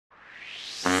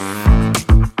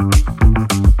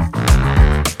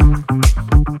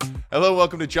Hello,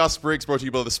 welcome to Just Bricks, brought to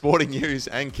you by the Sporting News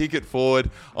and Kick It Forward.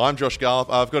 I'm Josh Garlop.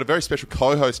 I've got a very special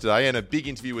co-host today and a big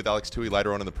interview with Alex Toohey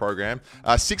later on in the program.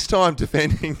 Six-time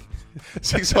defender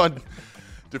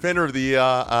of the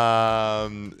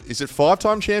year. Is it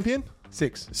five-time champion?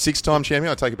 Six-time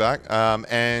champion, I take it back.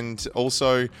 And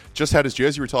also just had his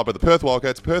jersey retired by the Perth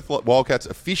Wildcats. Perth Wildcats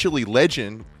officially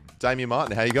legend, Damien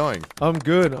Martin. How you going? I'm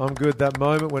good. That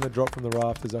moment when it dropped from the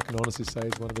rafters, I can honestly say,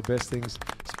 is one of the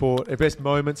best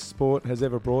moments sport has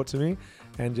ever brought to me.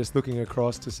 And just looking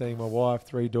across to seeing my wife,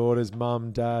 three daughters,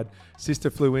 mum, dad, sister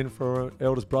flew in for her,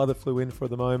 eldest brother flew in for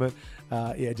the moment.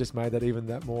 It just made that even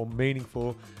that more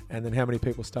meaningful. And then how many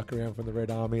people stuck around from the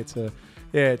Red Army.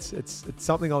 It's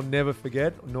something I'll never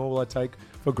forget, nor will I take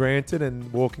for granted.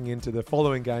 And walking into the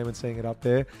following game and seeing it up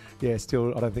there,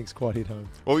 still I don't think it's quite hit home.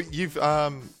 Well, you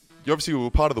obviously were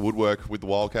part of the woodwork with the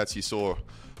Wildcats. You saw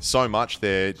so much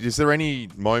there. Is there any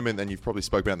moment, and you've probably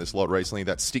spoken about this a lot recently,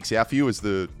 that sticks out for you as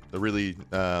the really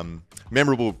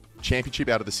memorable championship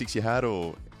out of the six you had,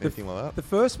 or anything like that? The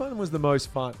first one was the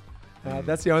most fun.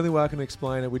 That's the only way I can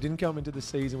explain it. We didn't come into the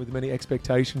season with many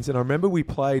expectations, and I remember we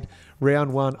played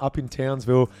round one up in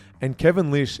Townsville, and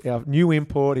Kevin Lish, our new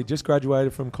import, he just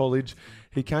graduated from college.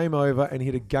 He came over and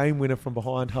hit a game winner from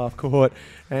behind half court.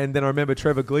 And then I remember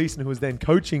Trevor Gleeson, who was then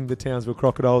coaching the Townsville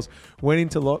Crocodiles, went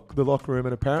into the locker room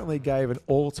and apparently gave an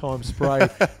all-time spray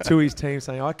to his team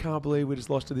saying, I can't believe we just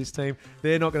lost to this team.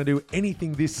 They're not going to do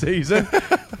anything this season.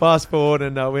 Fast forward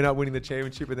and we ended up winning the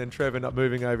championship, and then Trevor ended up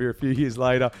moving over a few years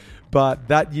later. But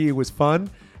that year was fun.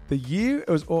 The year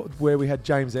was where we had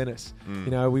James Ennis.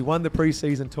 You know, we won the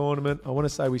preseason tournament. I want to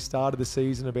say we started the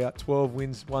season about 12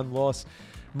 wins, 1 loss.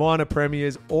 Minor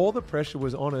premiers, all the pressure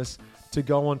was on us to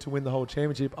go on to win the whole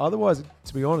championship. Otherwise,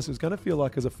 to be honest, it was going to feel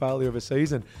like it was a failure of a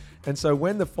season. And so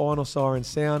when the final siren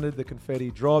sounded, the confetti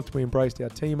dropped, we embraced our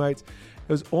teammates. It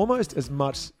was almost as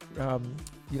much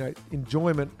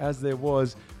enjoyment as there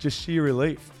was just sheer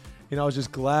relief. I was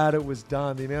just glad it was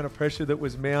done. The amount of pressure that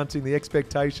was mounting, the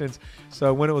expectations.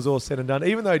 So when it was all said and done,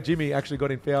 even though Jimmy actually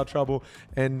got in foul trouble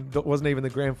and wasn't even the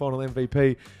grand final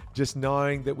MVP, just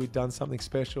knowing that we'd done something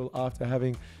special after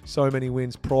having so many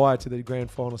wins prior to the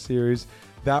grand final series,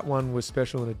 that one was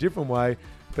special in a different way.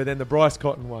 But then the Bryce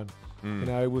Cotton one,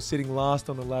 we're sitting last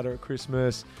on the ladder at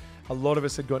Christmas. A lot of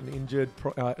us had gotten injured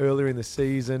earlier in the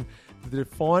season. The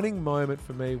defining moment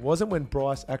for me wasn't when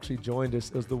Bryce actually joined us.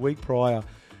 It was the week prior.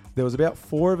 There was about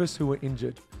 4 of us who were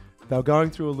injured. They were going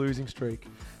through a losing streak.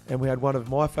 And we had one of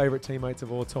my favourite teammates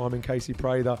of all time in Casey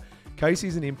Prather.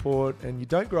 Casey's an import, and you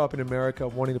don't grow up in America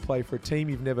wanting to play for a team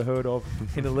you've never heard of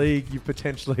in a league you've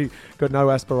potentially got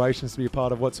no aspirations to be a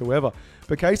part of whatsoever.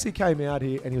 But Casey came out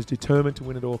here and he was determined to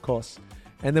win at all costs.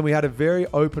 And then we had a very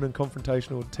open and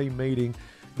confrontational team meeting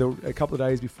a couple of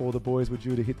days before the boys were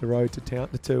due to hit the road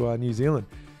to New Zealand.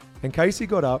 And Casey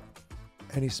got up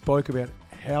and he spoke about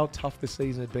how tough the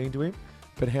season had been to him,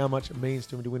 but how much it means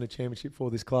to him to win a championship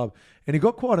for this club. And he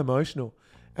got quite emotional.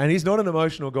 And he's not an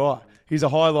emotional guy. He's a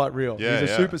highlight reel. He's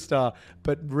a superstar.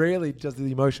 But rarely does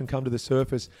the emotion come to the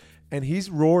surface. And his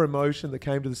raw emotion that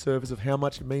came to the surface of how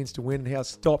much it means to win, and how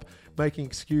stop making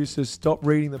excuses, stop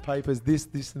reading the papers, this,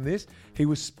 and this. He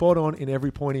was spot on in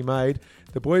every point he made.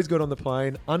 The boys got on the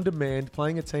plane, undermanned,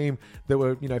 playing a team that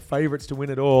were, favourites to win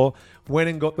it all, went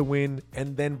and got the win,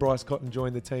 and then Bryce Cotton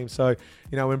joined the team. So,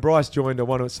 when Bryce joined, I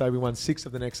want to say we won 6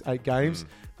 of the next 8 games.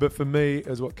 But for me, it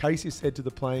was what Casey said to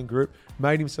the playing group,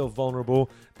 made himself vulnerable.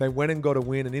 They went and got a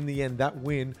win, and in the end, that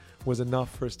win was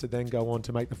enough for us to then go on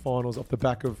to make the finals off the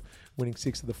back of winning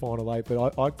 6 of the final 8.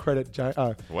 But I credit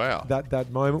that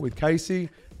moment with Casey,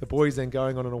 the boys then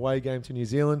going on an away game to New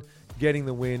Zealand, getting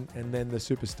the win, and then the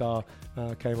superstar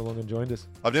came along and joined us.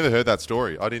 I've never heard that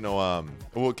story. I didn't know.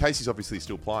 Well, Casey's obviously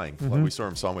still playing. Like, we saw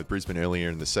him sign with Brisbane earlier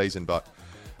in the season, but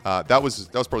that was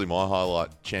probably my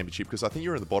highlight championship, because I think you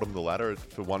were at the bottom of the ladder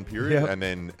for one period,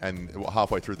 and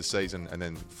halfway through the season, and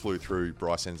then flew through.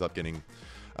 Bryce ends up getting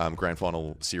Grand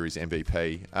Final Series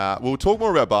MVP. We'll talk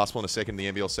more about basketball in a second,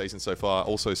 the NBL season so far.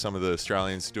 Also, some of the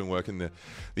Australians doing work in the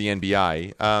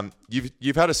NBA.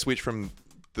 You've had a switch from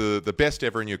the best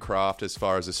ever in your craft as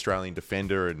far as Australian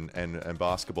defender and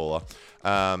basketballer.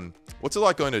 What's it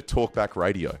like going to talkback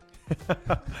radio?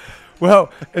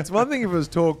 Well, it's one thing if it was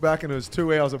talk back and it was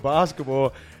 2 hours of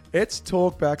basketball. It's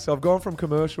talk back. So I've gone from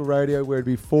commercial radio where it'd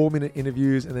be 4-minute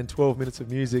interviews and then 12 minutes of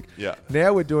music. Yeah.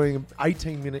 Now we're doing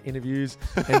 18-minute interviews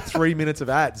and 3 minutes of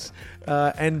ads.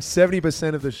 And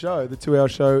 70% of the show, the 2-hour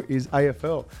show, is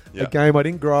AFL. Yeah. A game I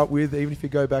didn't grow up with. Even if you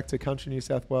go back to country New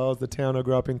South Wales, the town I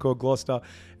grew up in called Gloucester,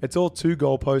 it's all 2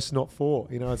 goalposts, not 4.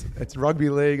 You know, it's rugby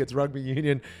league, it's rugby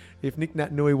union. If Nick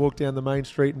Natanui walked down the main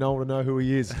street, no one would know who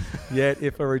he is. Yet,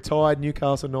 if a retired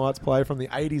Newcastle Knights player from the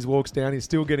 80s walks down, he's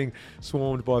still getting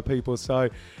swarmed by people. So,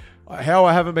 how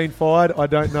I haven't been fired, I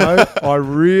don't know. I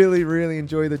really, really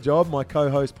enjoy the job. My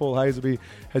co-host, Paul Hazelby,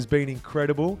 has been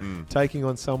incredible, taking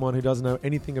on someone who doesn't know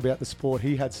anything about the sport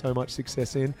he had so much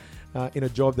success in a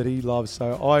job that he loves.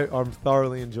 So, I'm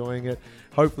thoroughly enjoying it.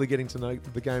 Hopefully getting to know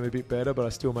the game a bit better, but I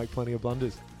still make plenty of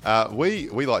blunders. We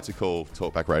like to call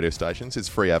talkback radio stations. It's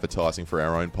free advertising for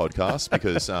our own podcast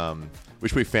because,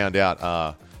 which we found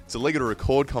out, it's illegal to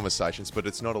record conversations, but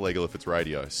it's not illegal if it's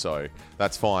radio, so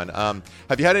that's fine.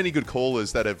 Have you had any good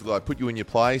callers that have put you in your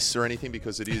place or anything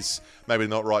because it is maybe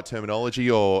not right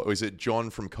terminology, or is it John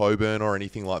from Coburn or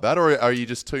anything like that, or are you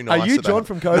just too nice? Are you John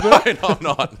from Coburn? No, I'm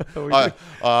not.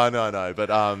 No. But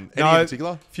any in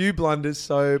particular? Few blunders.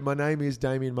 So my name is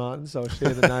Damien Martin, so I'll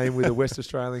share the name with a West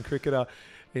Australian cricketer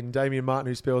in Damien Martin,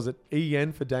 who spells it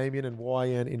E-N for Damien and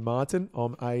Y-N in Martin.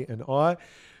 I'm A and I.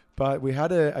 But we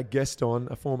had a guest on,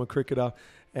 a former cricketer,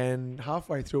 and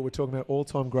halfway through it, we're talking about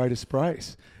all-time greatest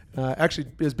sprays. Actually,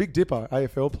 it was Big Dipper,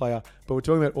 AFL player, but we're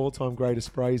talking about all-time greatest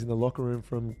sprays in the locker room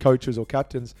from coaches or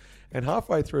captains. And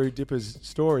halfway through Dipper's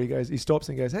story, he stops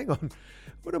and goes, hang on,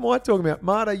 what am I talking about?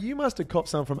 Marta, you must have copped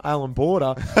some from Alan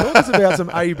Border. Talk us about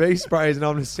some AB sprays, and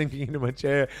I'm just sinking into my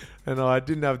chair. And I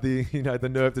didn't have the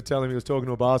nerve to tell him he was talking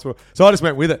to a basketball. So I just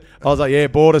went with it. I was like, yeah,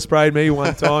 Border sprayed me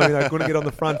one time. Couldn't get on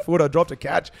the front foot. I dropped a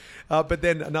catch. But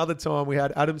then another time we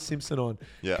had Adam Simpson on,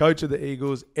 coach of the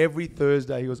Eagles. Every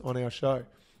Thursday he was on our show.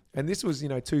 And this was,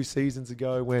 2 seasons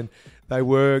ago when they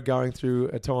were going through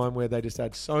a time where they just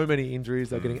had so many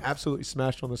injuries. They were getting absolutely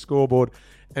smashed on the scoreboard.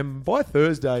 And by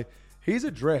Thursday, he's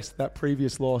addressed that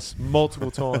previous loss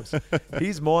multiple times.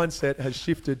 His mindset has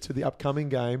shifted to the upcoming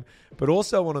game. But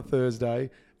also on a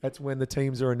Thursday, that's when the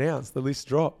teams are announced, the lists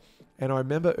drop. And I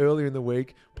remember earlier in the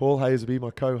week, Paul Hazelby,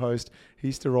 my co-host, he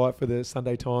used to write for the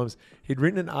Sunday Times. He'd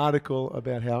written an article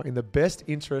about how in the best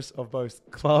interest of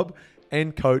both club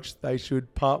and coach, they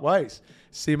should part ways.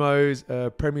 Simo's a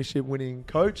premiership winning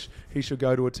coach. He should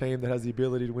go to a team that has the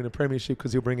ability to win a premiership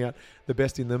because he'll bring out the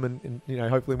best in them and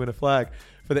hopefully win a flag.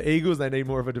 For the Eagles, they need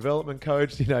more of a development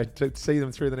coach, to see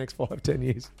them through the next 5-10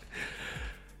 years.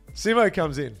 Simo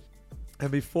comes in,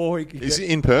 and before he is he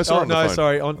in person? Or on the phone?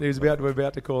 Sorry, he was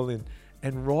about to call in.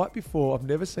 And right before, I've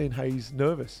never seen Hayes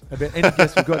nervous about any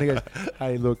guest we've got. And he goes,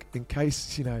 hey, look, in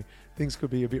case, things could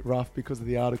be a bit rough because of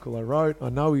the article I wrote. I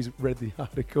know he's read the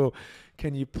article.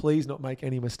 Can you please not make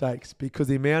any mistakes? Because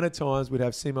the amount of times we'd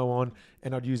have Simo on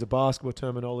and I'd use a basketball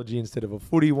terminology instead of a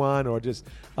footy one, or I'd just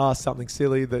ask something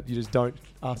silly that you just don't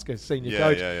ask a senior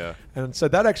coach. Yeah. And so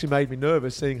that actually made me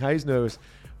nervous, seeing Hayes nervous.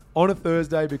 On a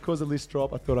Thursday, because the list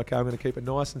dropped, I thought, okay, I'm going to keep it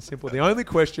nice and simple. The only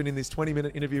question in this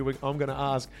 20-minute interview I'm going to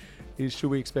ask is, should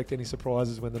we expect any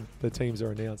surprises when the teams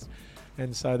are announced?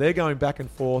 And so they're going back and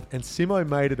forth, and Simo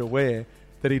made it aware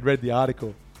that he'd read the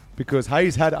article because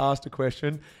Hayes had asked a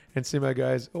question, and Simo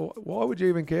goes, oh, why would you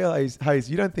even care, Hayes?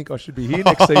 You don't think I should be here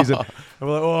next season? And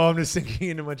we're like, I'm just sinking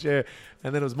into my chair.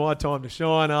 And then it was my time to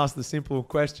shine, ask the simple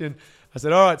question. I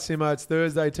said, all right, Simo, it's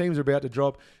Thursday. Teams are about to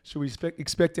drop. Should we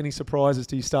expect any surprises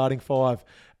to your starting 5?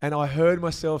 And I heard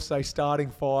myself say starting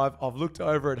 5. I've looked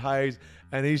over at Hayes,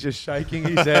 and he's just shaking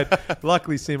his head.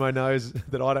 Luckily, Simo knows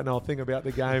that I don't know a thing about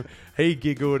the game. He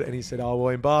giggled, and he said, oh,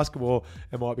 well, in basketball,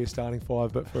 it might be a starting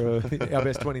 5, but for our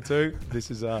best 22,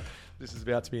 this is about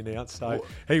to be announced. So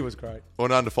he was great. Well,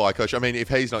 an under-fire coach. I mean, if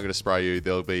he's not going to spray you,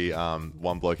 there'll be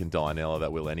one bloke in Dianella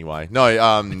that will anyway. No,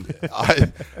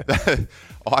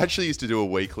 I actually used to do a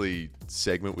weekly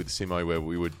segment with Simo where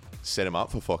we would set him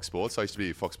up for Fox Sports. I used to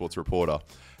be a Fox Sports reporter.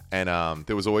 And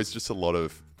there was always just a lot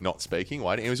of not speaking,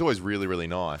 waiting. It was always really, really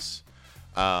nice.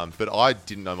 But I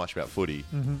didn't know much about footy.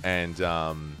 Mm-hmm. And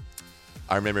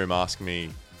I remember him asking me,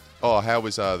 oh, how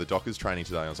was the Dockers training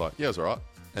today? And I was like, yeah, it was all right.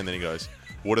 And then he goes,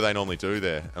 what do they normally do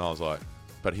there? And I was like,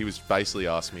 but he was basically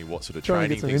asking me what sort of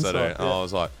training things they do. And I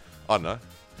was like, I don't know.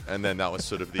 And then that was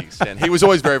sort of the extent. He was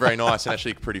always very, very nice and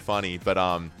actually pretty funny. But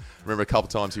I remember a couple of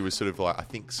times he was sort of like, I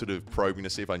think sort of probing to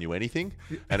see if I knew anything.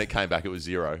 And it came back, it was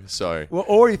 0. So, well,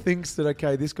 or he thinks that,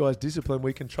 okay, this guy's disciplined.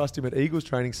 We can trust him at Eagles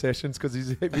training sessions because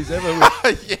if he's ever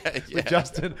with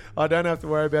Justin, I don't have to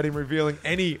worry about him revealing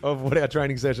any of what our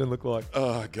training session looked like.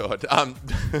 Oh, God.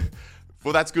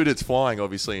 Well, that's good. It's flying,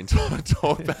 obviously, and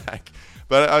talk back.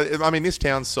 But, I mean, this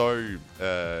town's so...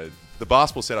 the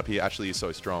basketball setup here actually is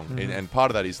so strong. And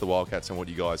part of that is the Wildcats and what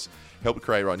you guys helped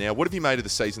create right now. What have you made of the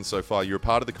season so far? You're a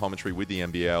part of the commentary with the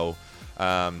NBL.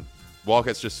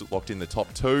 Wildcats just locked in the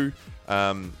top 2.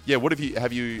 What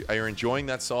are you enjoying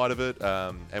that side of it?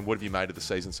 And what have you made of the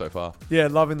season so far? Yeah,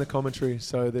 loving the commentary.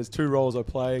 So there's 2 roles I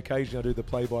play. Occasionally I do the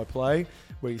play-by-play,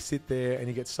 where you sit there and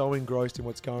you get so engrossed in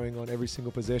what's going on every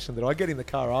single possession that I get in the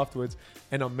car afterwards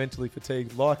and I'm mentally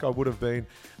fatigued like I would have been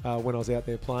when I was out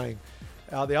there playing.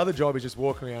 The other job is just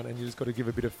walking around and you just got to give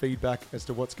a bit of feedback as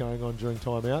to what's going on during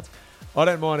timeouts. I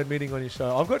don't mind admitting on your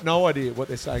show, I've got no idea what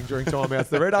they're saying during timeouts.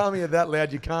 The Red Army are that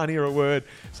loud, you can't hear a word.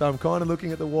 So I'm kind of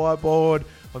looking at the whiteboard.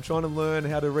 I'm trying to learn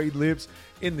how to read lips.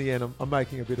 In the end, I'm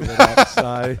making a bit of it up.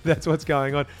 So that's what's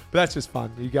going on. But that's just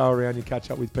fun. You go around, you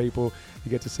catch up with people,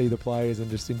 you get to see the players and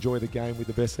just enjoy the game with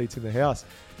the best seats in the house.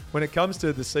 When it comes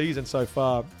to the season so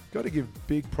far, got to give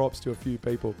big props to a few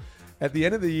people. At the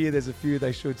end of the year, there's a few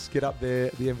they should get up there,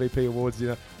 the MVP awards.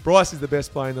 Bryce is the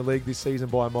best player in the league this season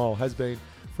by a mile, has been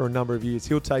for a number of years.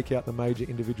 He'll take out the major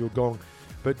individual gong.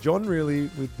 But John really,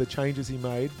 with the changes he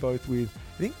made, both with,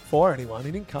 he didn't fire anyone,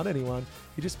 he didn't cut anyone.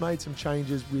 He just made some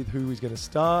changes with who he's going to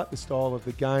start, the style of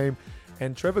the game.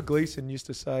 And Trevor Gleeson used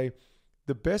to say,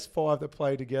 the best 5 that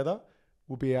play together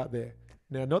will be out there.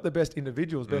 Now, not the best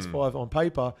individuals, best 5 on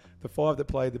paper, the 5 that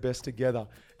play the best together.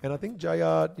 And I think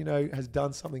JR, has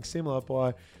done something similar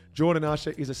by Jordan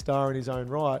Usher is a star in his own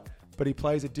right, but he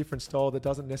plays a different style that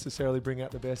doesn't necessarily bring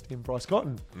out the best in Bryce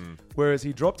Cotton. Whereas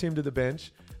he dropped him to the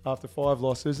bench after 5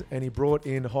 losses and he brought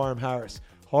in Hiram Harris.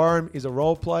 Hiram is a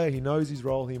role player. He knows his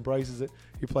role. He embraces it.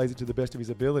 He plays it to the best of his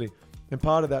ability. And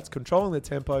part of that's controlling the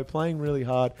tempo, playing really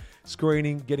hard,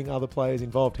 screening, getting other players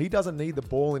involved. He doesn't need the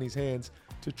ball in his hands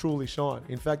to truly shine.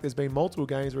 In fact, there's been multiple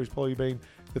games where he's probably been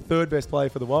the 3rd best player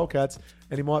for the Wildcats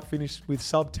and he might finish with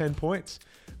sub 10 points.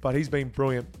 But he's been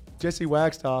brilliant. Jesse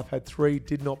Wagstaff had 3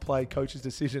 did not play coach's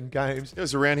decision games. It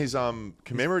was around his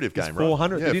commemorative game,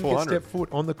 400. Right? Yeah, he didn't 400. get step foot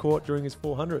on the court during his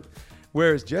 400th.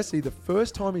 Whereas Jesse, the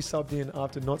first time he subbed in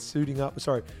after not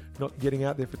getting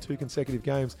out there for 2 consecutive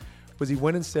games, was he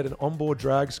went and set an onboard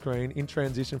drag screen in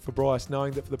transition for Bryce,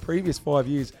 knowing that for the previous 5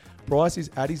 years, Bryce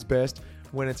is at his best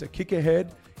when it's a kick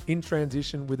ahead in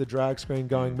transition with a drag screen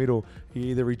going middle.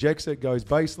 He either rejects it, goes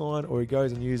baseline, or he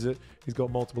goes and uses it. He's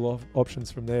got multiple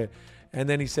options from there. And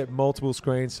then he set multiple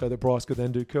screens so that Bryce could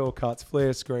then do curl cuts,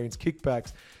 flare screens,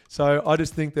 kickbacks. So I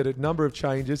just think that a number of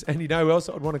changes. And you know who else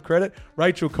I'd want to credit?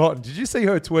 Rachel Cotton. Did you see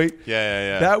her tweet?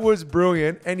 Yeah. That was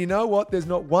brilliant. And you know what? There's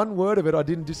not one word of it I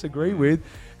didn't disagree with.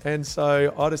 And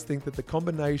so I just think that the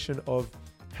combination of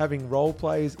having role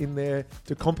players in there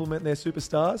to complement their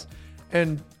superstars,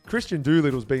 and Christian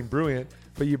Doolittle's been brilliant,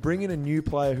 but you bring in a new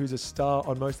player who's a star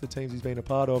on most of the teams he's been a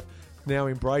part of, now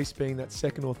embrace being that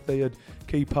 2nd or 3rd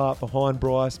key part behind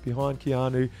Bryce, behind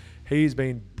Keanu. He's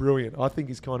been brilliant. I think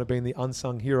he's kind of been the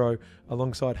unsung hero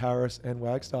alongside Harris and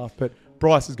Wagstaff. But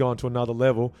Bryce has gone to another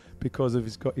level because of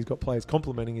he's got players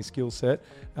complementing his skill set,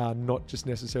 not just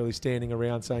necessarily standing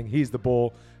around saying, here's the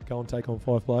ball, go and take on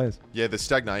 5 players. Yeah, the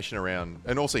stagnation around,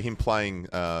 and also him playing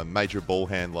major ball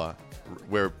handler,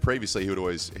 where previously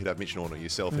he'd have Mitch Norton or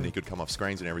yourself and he could come off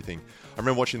screens and everything. I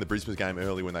remember watching the Brisbane game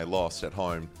early when they lost at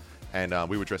home, and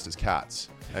we were dressed as cats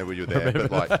and we were there.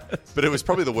 But it was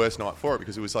probably the worst night for it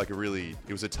because it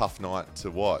was a tough night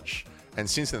to watch. And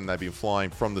since then, they've been flying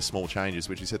from the small changes,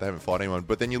 which you said they haven't fought anyone.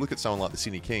 But then you look at someone like the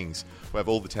Sydney Kings, who have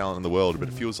all the talent in the world, but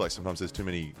it feels like sometimes there's too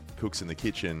many cooks in the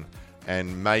kitchen.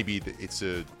 And maybe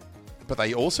but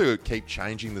they also keep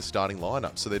changing the starting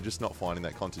lineup, so they're just not finding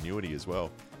that continuity as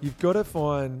well. You've got to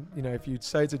find, if you'd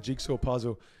say it's a jigsaw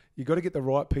puzzle, you've got to get the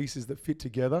right pieces that fit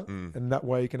together, and that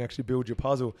way you can actually build your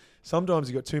puzzle. Sometimes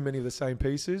you've got too many of the same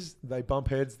pieces. They bump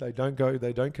heads, they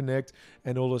don't connect,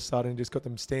 and all of a sudden you just got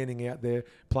them standing out there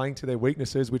playing to their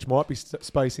weaknesses, which might be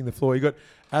spacing the floor. You got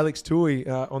Alex Toohey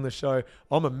on the show.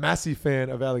 I'm a massive fan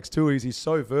of Alex Toohey. He's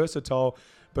so versatile,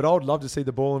 but I would love to see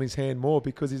the ball in his hand more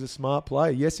because he's a smart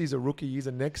player. Yes, he's a rookie, he's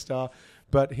a next star,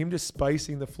 but him just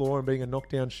spacing the floor and being a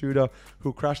knockdown shooter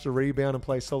who'll crash the rebound and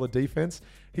play solid defense,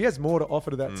 he has more to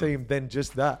offer to that team than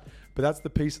just that. But that's the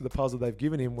piece of the puzzle they've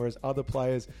given him, whereas other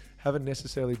players haven't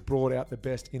necessarily brought out the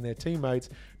best in their teammates,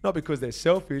 not because they're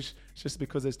selfish, it's just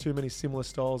because there's too many similar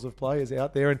styles of players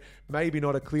out there and maybe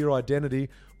not a clear identity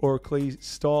or a clear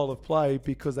style of play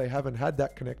because they haven't had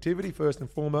that connectivity first and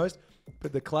foremost,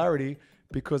 but the clarity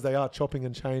because they are chopping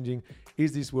and changing.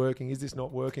 Is this working? Is this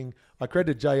not working? I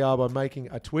credit JR by making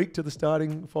a tweak to the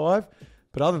starting 5,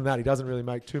 but other than that, he doesn't really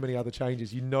make too many other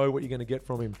changes. You know what you're going to get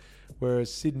from him.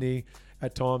 Whereas Sydney,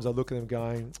 at times I look at them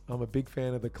going, I'm a big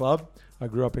fan of the club. I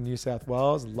grew up in New South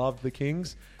Wales, loved the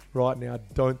Kings. Right now, I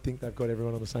don't think they've got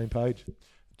everyone on the same page.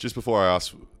 Just before I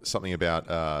ask something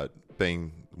about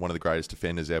being one of the greatest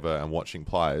defenders ever and watching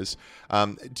players,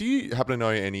 do you happen to know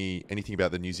anything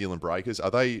about the New Zealand Breakers?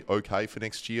 Are they okay for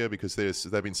next year? Because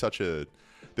they've been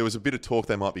there was a bit of talk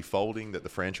they might be folding, that the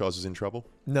franchise is in trouble.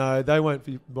 No, they won't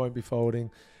be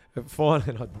folding. Fine,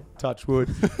 and I touch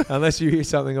wood, unless you hear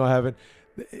something I haven't.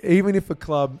 Even if a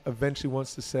club eventually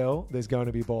wants to sell, there's going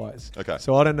to be buyers. Okay.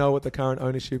 So I don't know what the current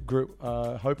ownership group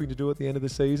are hoping to do at the end of the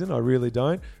season. I really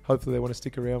don't. Hopefully they want to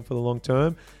stick around for the long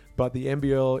term. But the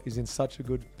NBL is in such a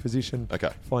good position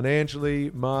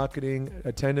financially, marketing,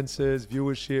 attendances,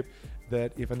 viewership,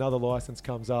 that if another license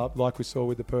comes up, like we saw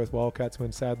with the Perth Wildcats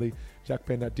when sadly Jack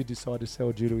Bennett did decide to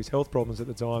sell due to his health problems at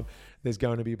the time, there's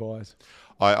going to be buyers.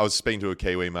 I was speaking to a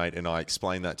Kiwi mate and I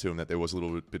explained that to him, that there was a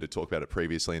little bit of talk about it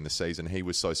previously in the season. He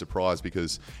was so surprised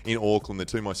because in Auckland, the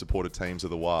two most supported teams are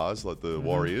the Wars, like the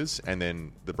Warriors, and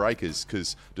then the Breakers,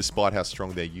 because despite how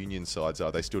strong their union sides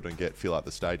are, they still don't fill out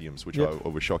the stadiums, which I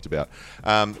was shocked about.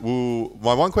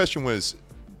 My one question was,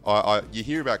 you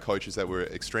hear about coaches that were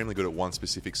extremely good at one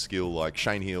specific skill, like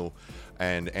Shane Hill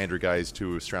and Andrew Gaze,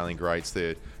 two Australian greats.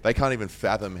 They can't even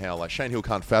fathom how, like Shane Hill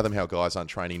can't fathom how guys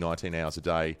aren't training 19 hours a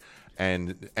day,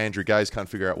 and Andrew Gaze can't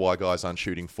figure out why guys aren't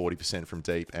shooting 40% from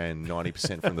deep and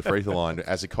 90% from the free throw line.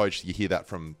 As a coach, you hear that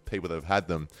from people that have had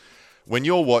them. When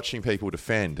you're watching people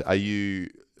defend, are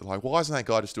you like, why isn't that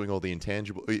guy just doing all the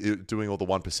intangible, doing all the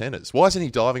 1%ers? Why isn't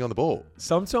he diving on the ball?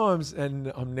 Sometimes,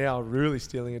 and I'm now really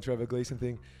stealing a Trevor Gleeson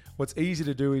thing, what's easy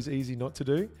to do is easy not to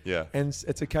do. Yeah. And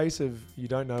it's a case of you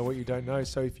don't know what you don't know.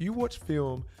 So if you watch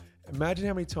film, imagine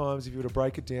how many times, if you were to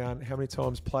break it down, how many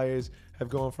times players have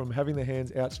gone from having their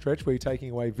hands outstretched, where you're taking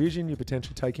away vision, you're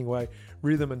potentially taking away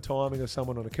rhythm and timing of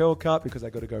someone on a curl cut because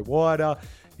they've got to go wider.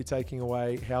 You're taking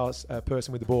away how a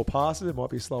person with the ball passes. It might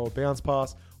be a slower bounce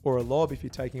pass or a lob if you're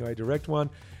taking away a direct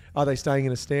one. Are they staying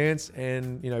in a stance?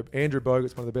 And, Andrew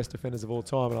Bogut's one of the best defenders of all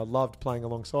time, and I loved playing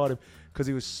alongside him because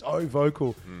he was so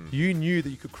vocal. You knew that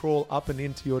you could crawl up and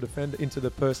into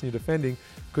the person you're defending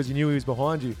because you knew he was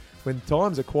behind you. When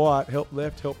times are quiet, help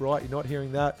left, help right, you're not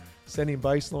hearing that. Send him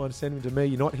baseline, send him to me,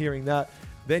 you're not hearing that.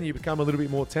 Then you become a little bit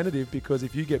more tentative because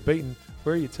if you get beaten,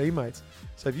 where are your teammates?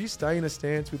 So if you stay in a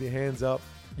stance with your hands up,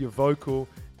 you're vocal,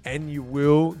 and you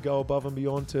will go above and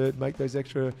beyond to make those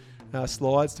extra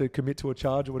slides to commit to a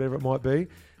charge or whatever it might be,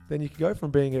 then you can go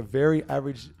from being a very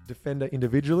average defender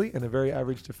individually and a very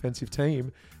average defensive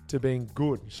team to being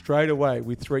good straight away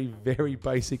with three very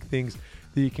basic things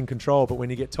that you can control. But when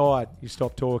you get tired, you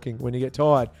stop talking. When you get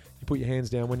tired, you put your hands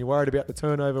down. When you're worried about the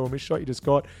turnover or missed shot you just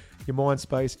got, your mind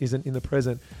space isn't in the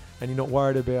present, and you're not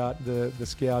worried about the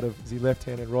scout of, is he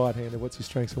left-handed, right-handed, what's his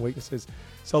strengths and weaknesses.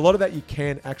 So a lot of that you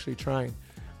can actually train.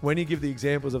 When you give the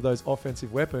examples of those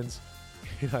offensive weapons,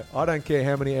 I don't care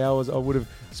how many hours I would have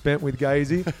spent with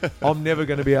Gazy. I'm never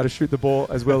going to be able to shoot the ball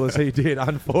as well as he did,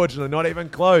 unfortunately, not even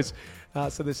close. I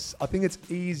think it's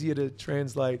easier to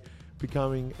translate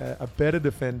becoming a better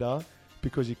defender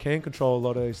because you can control a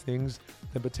lot of those things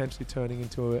than potentially turning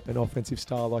into an offensive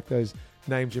star like those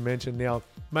names you mentioned. Now,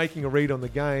 making a read on the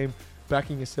game,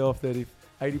 backing yourself that if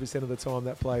 80% of the time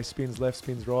that play spins left,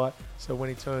 spins right, so when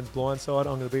he turns blindside,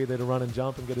 I'm going to be there to run and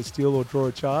jump and get a steal or draw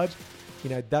a charge.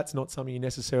 That's not something you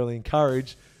necessarily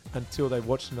encourage until they've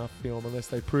watched enough film, unless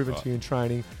they've proven to you in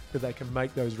training that they can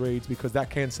make those reads, because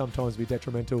that can sometimes be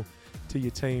detrimental to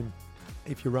your team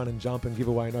if you run and jump and give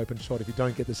away an open shot if you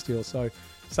don't get the steal. So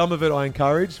some of it I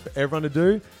encourage for everyone to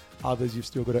do. Others you've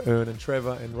still got to earn. And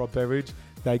Trevor and Rob Beveridge,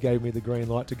 they gave me the green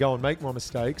light to go and make my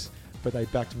mistakes, but they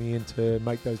backed me in to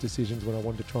make those decisions when I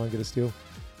wanted to try and get a steal.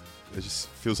 It just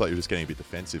feels like you're just getting a bit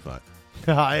defensive, mate.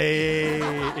 Hey.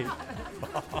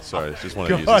 Sorry, just want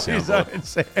to use the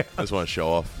soundboard. I just want to show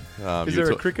off. Is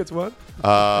there a crickets one?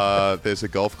 There's a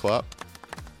golf club.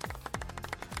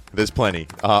 There's plenty.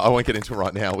 I won't get into it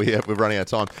right now. We're running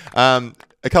out of time.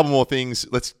 A couple more things.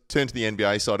 Let's turn to the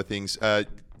NBA side of things.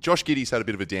 Josh Giddey's had a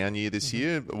bit of a down year this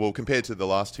year. Well, compared to the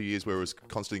last 2 years where it was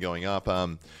constantly going up.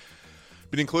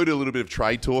 But included a little bit of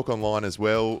trade talk online as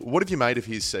well. What have you made of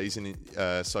his season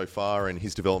so far and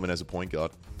his development as a point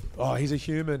guard? Oh, he's a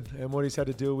human, and what he's had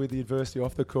to deal with, the adversity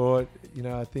off the court,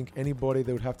 I think anybody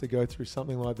that would have to go through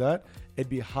something like that, it'd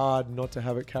be hard not to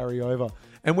have it carry over.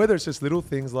 And whether it's just little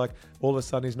things like all of a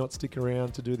sudden he's not sticking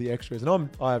around to do the extras, and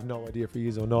I have no idea if he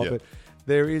is or not, but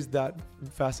there is that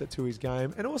facet to his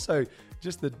game. And also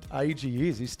just the age he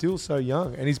is. He's still so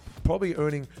young, and he's probably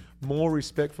earning more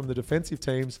respect from the defensive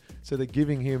teams, so they're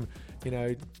giving him,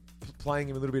 playing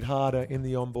him a little bit harder in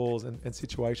the on balls and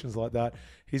situations like that.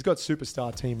 He's got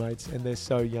superstar teammates and they're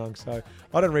so young. So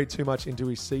I don't read too much into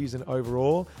his season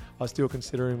overall. I still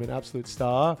consider him an absolute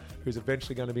star who's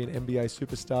eventually going to be an NBA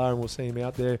superstar, and we'll see him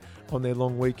out there on their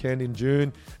long weekend in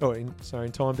June, in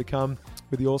time to come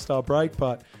with the All-Star break.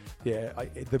 But yeah,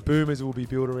 the Boomers will be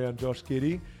built around Josh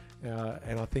Giddey.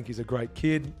 And I think he's a great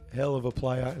kid, hell of a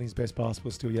player, and his best basketball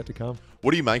is still yet to come. What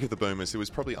do you make of the Boomers? It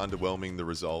was probably underwhelming, the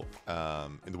result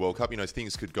in the World Cup.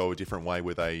 Things could go a different way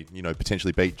where they,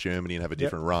 potentially beat Germany and have a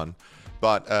different run.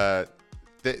 But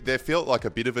there felt like a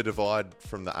bit of a divide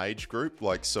from the age group.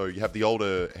 So you have the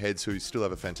older heads who still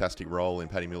have a fantastic role in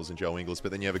Paddy Mills and Joe Ingles, but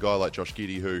then you have a guy like Josh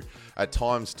Giddey who at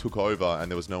times took over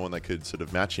and there was no one that could sort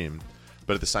of match him.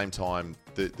 But at the same time,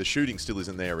 the shooting still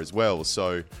isn't there as well.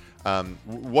 So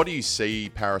what do you see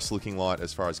Paris looking like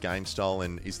as far as game style,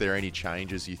 and is there any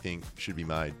changes you think should be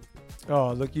made?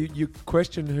 Oh, look, you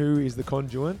question who is the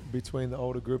conduit between the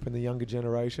older group and the younger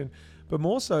generation. But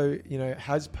more so,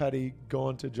 has Paddy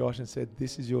gone to Josh and said,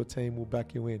 this is your team, we'll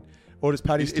back you in? Or does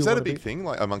Paddy still Is that a big thing,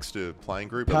 amongst a playing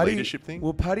group, a leadership thing?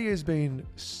 Well, Paddy has been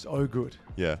so good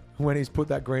when he's put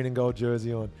that green and gold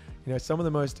jersey on. Some of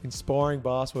the most inspiring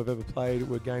basketball I've ever played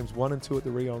were games 1 and 2 at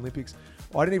the Rio Olympics.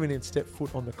 I didn't even step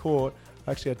foot on the court.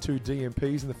 I actually had 2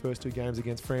 DMPs in the first 2 games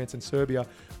against France and Serbia.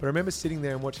 But I remember sitting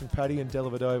there and watching Paddy and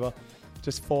Dellavedova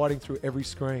just fighting through every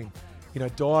screen.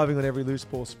 Diving on every loose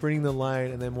ball, sprinting the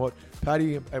lane, and then what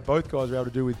Paddy and both guys were able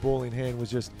to do with ball in hand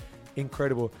was just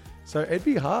incredible. So it'd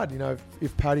be hard,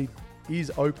 if Paddy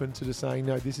is open to just saying,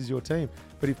 no, this is your team.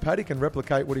 But if Paddy can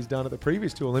replicate what he's done at the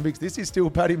previous 2 Olympics, this is still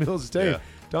Paddy Mills' team. Yeah.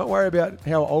 Don't worry about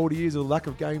how old he is or lack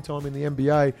of game time in the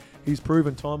NBA. He's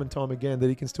proven time and time again that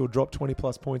he can still drop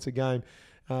 20-plus points a game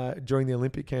during the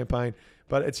Olympic campaign.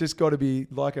 But it's just got to be,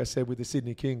 like I said, with the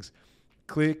Sydney Kings,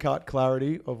 clear-cut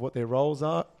clarity of what their roles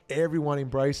are, everyone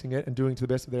embracing it and doing to the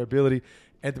best of their ability.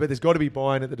 But there's got to be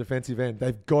buy-in at the defensive end.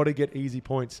 They've got to get easy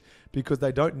points because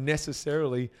they don't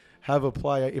necessarily have a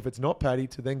player, if it's not Paddy,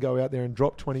 to then go out there and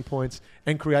drop 20 points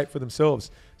and create for themselves.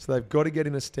 So they've got to get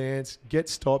in a stance, get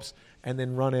stops, and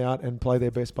then run out and play their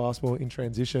best basketball in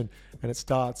transition. And it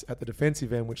starts at the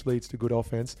defensive end, which leads to good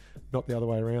offense, not the other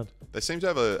way around. They seem to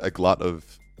have a glut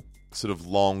of sort of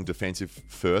long defensive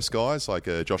first guys like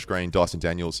Josh Green, Dyson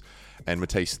Daniels, and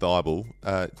Matisse Thybulle.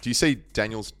 Do you see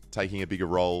Daniels taking a bigger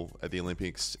role at the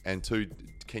Olympics? And 2,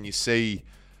 can you see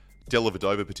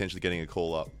Dellavedova potentially getting a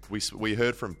call up? We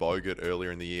heard from Bogut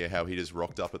earlier in the year how he just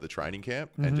rocked up at the training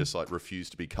camp and just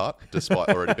refused to be cut despite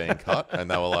already being cut, and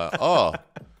they were like, oh,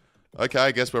 okay,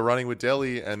 I guess we're running with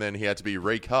Delly, and then he had to be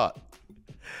recut.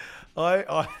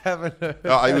 I haven't heard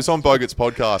he was on Bogut's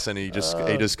podcast and he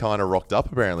just kind of rocked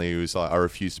up. Apparently he was like, I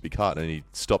refuse to be cut, and he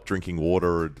stopped drinking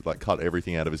water or cut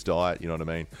everything out of his diet. You know what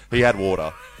I mean? He had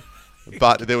water.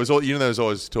 But there was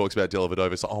always talks about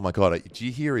Dellavedova. It's like, oh my God, do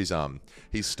you hear he's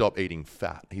stopped eating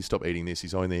fat. He stopped eating this.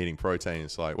 He's only eating protein.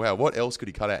 It's like, wow, what else could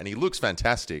he cut out? And he looks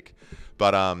fantastic.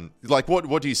 But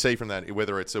what do you see from that?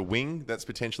 Whether it's a wing that's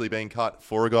potentially being cut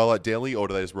for a guy like Delly, or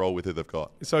do they just roll with who they've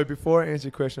got? So before I answer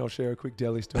your question, I'll share a quick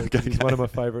Delly story. Okay. He's one of my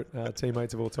favourite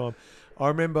teammates of all time. I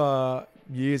remember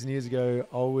years and years ago,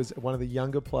 I was one of the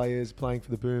younger players playing for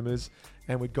the Boomers,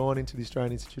 and we'd gone into the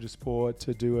Australian Institute of Sport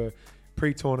to do a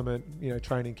pre-tournament,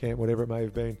 training camp, whatever it may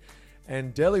have been.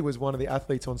 And Delly was one of the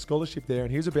athletes on scholarship there,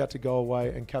 and he was about to go away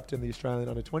and captain the Australian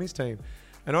under-20s team.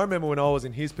 And I remember when I was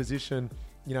in his position,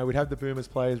 we'd have the Boomers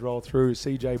players roll through,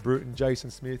 CJ Bruton,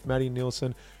 Jason Smith, Matty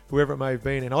Nielsen, whoever it may have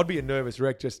been. And I'd be a nervous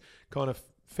wreck just kind of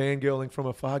fangirling from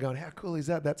afar going, how cool is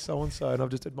that? That's so-and-so. And I've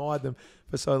just admired them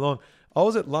for so long. I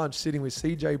was at lunch sitting with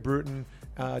CJ Bruton,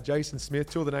 Jason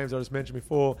Smith, 2 of the names I just mentioned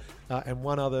before, and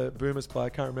one other Boomers player, I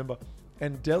can't remember.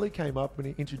 And Delly came up and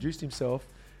he introduced himself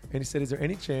and he said, is there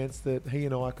any chance that he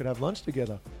and I could have lunch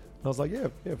together? And I was like, yeah,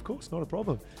 of course, not a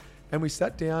problem. And we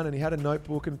sat down and he had a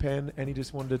notebook and pen and he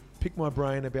just wanted to pick my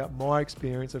brain about my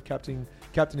experience of captaining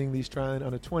the Australian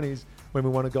under-20s when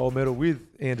we won a gold medal with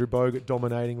Andrew Bogut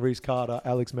dominating, Reece Carter,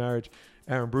 Alex Marriage,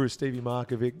 Aaron Bruce, Stevie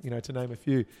Markovic, to name a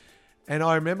few. And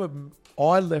I remember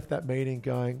I left that meeting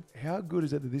going, how good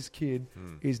is it that this kid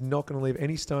is not going to leave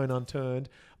any stone unturned?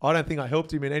 I don't think I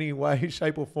helped him in any way,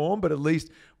 shape or form, but at least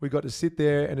we got to sit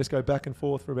there and just go back and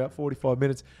forth for about 45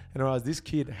 minutes and realize this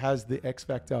kid has the X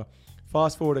factor.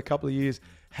 Fast forward a couple of years,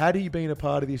 had he been a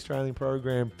part of the Australian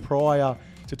program prior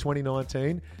to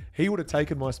 2019, he would have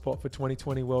taken my spot for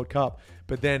 2020 World Cup.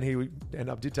 But then he ended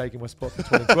up taking my spot for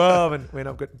 2012 and we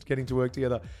ended up getting to work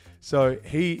together. So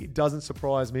he doesn't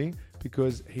surprise me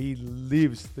because he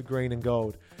lives the green and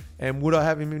gold. And would I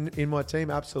have him in my team?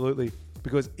 Absolutely.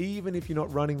 because even if you're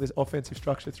not running this offensive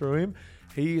structure through him,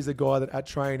 he is a guy that at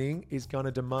training is going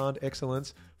to demand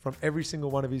excellence from every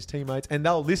single one of his teammates, and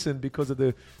they'll listen because of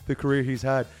the career he's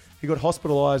had. He got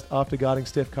hospitalised after guarding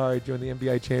Steph Curry during the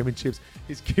NBA championships.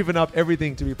 He's given up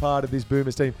everything to be part of this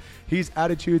Boomers team. His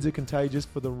attitudes are contagious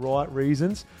for the right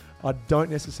reasons. I don't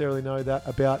necessarily know that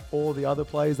about all the other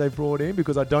players they've brought in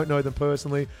because I don't know them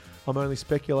personally. I'm only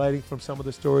speculating from some of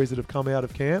the stories that have come out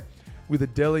of camp. With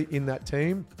Adeli in that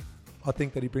team, I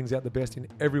think that he brings out the best in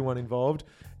everyone involved,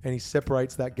 and he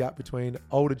separates that gap between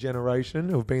older generation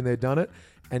who have been there, done it,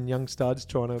 and young studs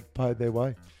trying to pave their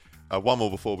way. One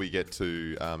more before we get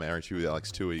to our interview with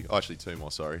Alex Toohey. Oh, actually, two more,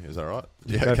 sorry. Is that right?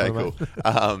 Yeah, okay, cool.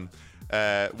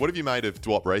 What have you made of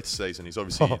Duop Reith's season? He's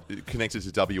obviously connected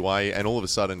to WA, and all of a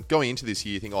sudden, going into this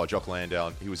year, you think, Jock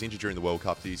Landau, he was injured during the World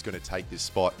Cup, he's going to take this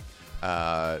spot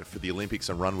for the Olympics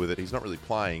and run with it. He's not really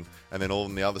playing. And then all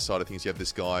on the other side of things, you have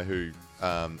this guy who,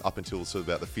 up until sort of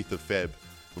about the 5th of Feb,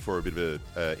 before a bit of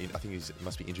I think he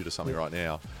must be injured or something right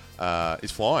now,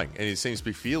 is flying. And he seems to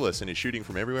be fearless and he's shooting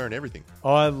from everywhere and everything.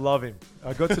 I love him.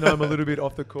 I got to know him a little bit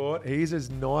off the court. He's as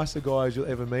nice a guy as you'll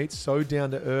ever meet. So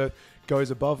down to earth.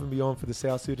 Goes above and beyond for the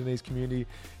South Sudanese community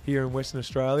here in Western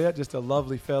Australia. Just a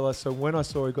lovely fella. So when I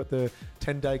saw he got the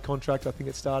 10-day contract, I think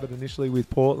it started initially with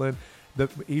Portland,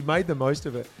 he made the most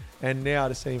of it. And now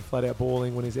to see him flat out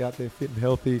balling when he's out there fit and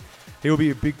healthy, he'll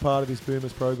be a big part of this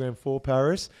Boomers program for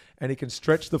Paris. And he can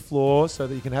stretch the floor so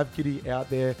that you can have Giddy out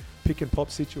there, pick and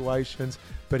pop situations.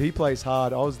 But he plays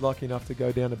hard. I was lucky enough to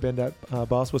go down to Bendat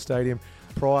Basketball Stadium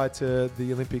prior to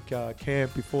the Olympic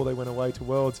camp before they went away to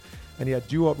Worlds. And he had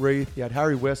Duop Reith, he had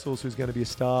Harry Wessels, who's going to be a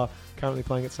star, currently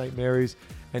playing at St. Mary's,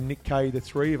 and Nick Kay, the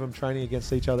three of them training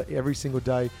against each other every single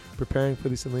day, preparing for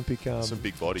this Olympic some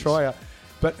big bodies. Tryout.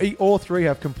 But all three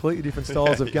have completely different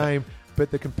styles of game, but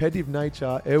the competitive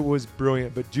nature, it was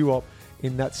brilliant. But Duop,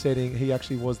 in that setting, he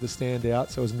actually was the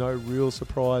standout, so it was no real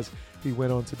surprise he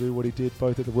went on to do what he did,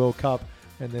 both at the World Cup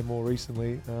and then more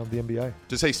recently, the NBA.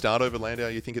 Does he start over Landau,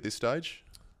 you think, at this stage?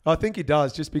 I think he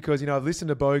does, just because, I've listened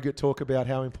to Bogut talk about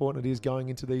how important it is going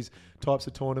into these types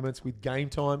of tournaments with game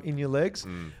time in your legs.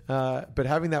 But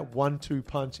having that 1-2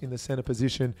 punch in the centre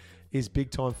position is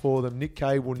big time for them. Nick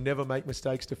Kay will never make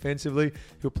mistakes defensively.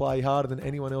 He'll play harder than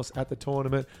anyone else at the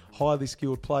tournament. Highly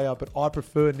skilled player, but I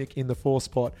prefer Nick in the 4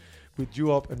 spot. With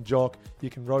Duop and Jock,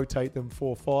 you can rotate them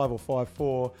 4-5 or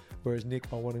 5-4, whereas Nick,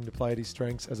 I want him to play at his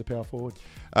strengths as a power forward.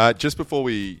 Just before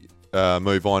we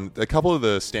move on, a couple of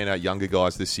the standout younger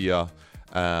guys this year,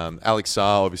 Alex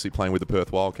Sarr obviously playing with the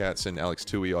Perth Wildcats and Alex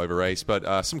Toohey over east,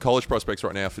 but some college prospects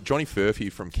right now. For Johnny Furphy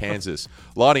from Kansas,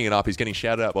 lighting it up. He's getting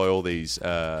shouted out by all these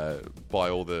by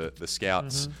all the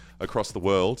scouts across the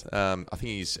world. I think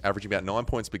he's averaging about 9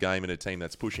 points per game in a team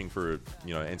that's pushing for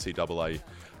NCAA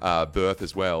berth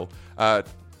as well.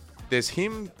 There's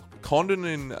him, Condon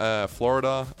in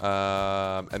Florida,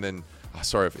 and then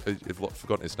sorry, I've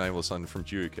forgotten his name all of a sudden, from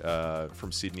Duke,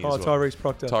 from Sydney as well. Tyrese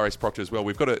Proctor. Tyrese Proctor as well.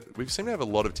 We seem to have a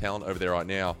lot of talent over there right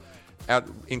now,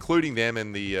 including them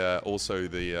and also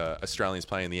the Australians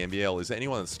playing in the NBL. Is there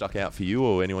anyone that stuck out for you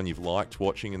or anyone you've liked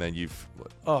watching and then you've...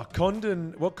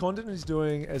 Condon. What Condon is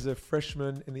doing as a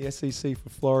freshman in the SEC for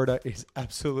Florida is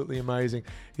absolutely amazing.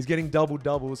 He's getting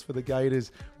double-doubles for the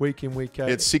Gators week in, week out.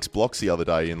 He had 6 blocks the other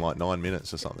day in like 9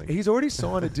 minutes or something. He's already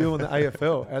signed a deal in the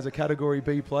AFL as a Category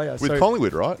B player. With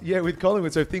Collingwood, right? Yeah, with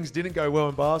Collingwood. So if things didn't go well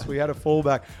in basketball, he had a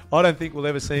fallback. I don't think we'll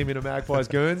ever see him in a Magpies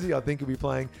Guernsey. I think he'll be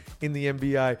playing in the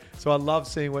NBA. So I love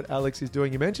seeing what Alex is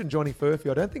doing. You mentioned Johnny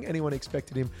Furphy. I don't think anyone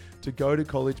expected him to go to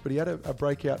college, but he had a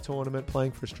breakout tournament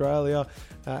playing for Australia,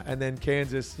 and then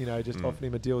Kansas, just offered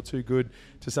him a deal too good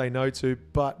to say no to.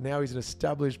 But now he's an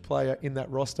established player in that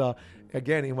roster,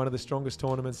 again, in one of the strongest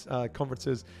tournaments,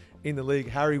 conferences in the league.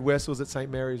 Harry Wessels at St.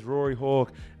 Mary's, Rory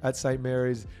Hawke at St.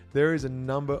 Mary's. There is a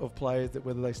number of players that,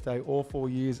 whether they stay all 4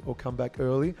 years or come back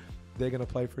early, they're going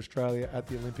to play for Australia at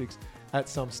the Olympics at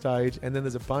some stage. And then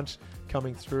there's a bunch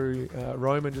coming through.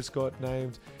 Roman just got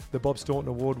named the Bob Staunton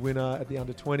Award winner at the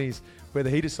under-20s. Whether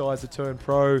he decides to turn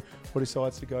pro or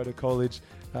decides to go to college,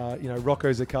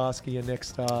 Rocco Zakarski, a next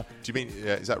star. Do you mean,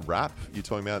 is that Rap? You're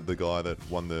talking about the guy that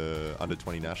won the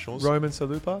under-20 nationals? Roman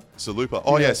Salupa.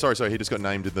 Oh, yeah. Sorry. He just got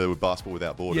named in the Basketball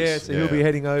Without Borders. Yeah, so he'll be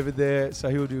heading over there. So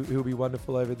he'll be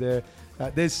wonderful over there.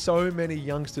 There's so many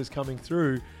youngsters coming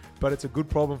through, but it's a good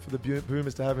problem for the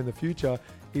Boomers to have in the future,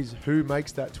 is who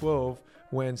makes that 12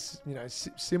 when,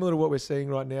 similar to what we're seeing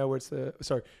right now, where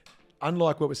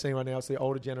unlike what we're seeing right now, it's the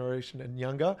older generation and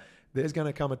younger. There's going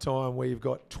to come a time where you've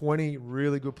got 20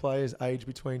 really good players aged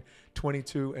between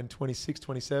 22 and 26,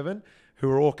 27, who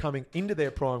are all coming into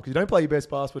their prime, because you don't play your best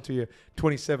basketball till you're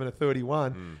 27 or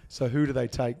 31. So who do they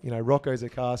take? Rocco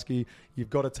Zakarsky,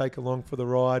 you've got to take along for the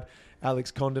ride.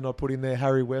 Alex Condon I put in there,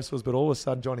 Harry Wessels, but all of a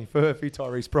sudden Johnny Furphy,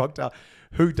 Tyrese Proctor,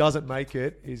 who doesn't make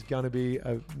it is going to be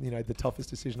the toughest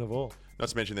decision of all. Not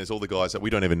to mention there's all the guys that we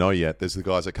don't even know yet. There's the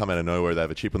guys that come out of nowhere, they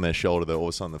have a chip on their shoulder, that all of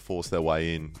a sudden they force their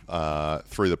way in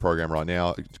through the program right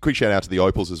now. Quick shout out to the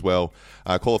Opals as well.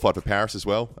 Qualified for Paris as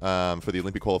well for the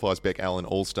Olympic qualifiers. Beck Allen,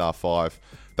 All-Star 5.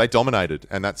 They dominated,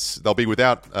 and they'll be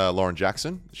without Lauren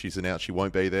Jackson. She's announced she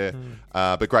won't be there.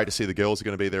 But great to see the girls are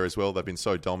going to be there as well. They've been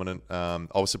so dominant. I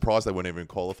was surprised they weren't even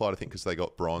qualified, I think, because they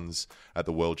got bronze at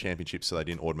the World Championships, so they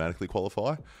didn't automatically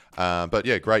qualify. But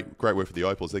yeah, great work for the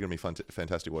Opals. They're going to be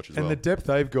fantastic watch as well. And the depth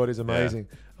they've got is amazing.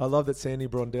 Yeah. I love that Sandy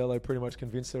Brondello pretty much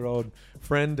convinced their old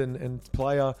friend and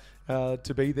player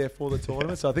to be there for the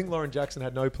tournament. So I think Lauren Jackson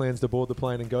had no plans to board the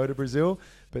plane and go to Brazil,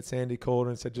 but Sandy called her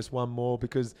and said just one more,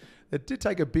 because it did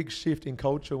take a big shift in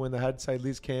culture when they had, say,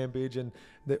 Liz Cambridge and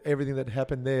everything that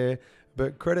happened there.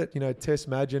 But credit, Tess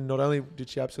Madgen, not only did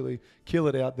she absolutely kill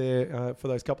it out there for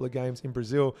those couple of games in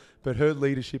Brazil, but her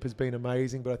leadership has been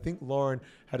amazing. But I think Lauren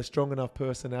had a strong enough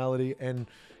personality, and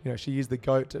she is the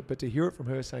GOAT. But to hear it from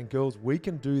her saying, girls, we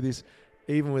can do this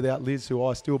even without Liz, who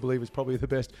I still believe is probably the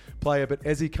best player. But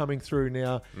Ezzy coming through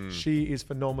now, she is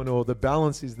phenomenal. The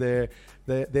balance is there.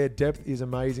 Their depth is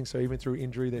amazing. So even through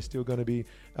injury, they're still going to be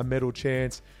a medal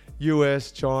chance.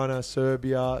 US, China,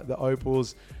 Serbia, the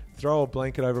Opals. Throw a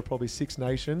blanket over probably 6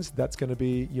 nations. That's going to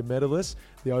be your medalists.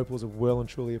 The Opals are well and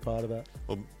truly a part of that.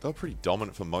 Well, they were pretty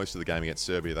dominant for most of the game against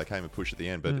Serbia. They came and pushed at the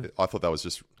end, but I thought that was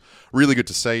just really good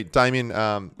to see. Damien,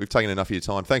 we've taken enough of your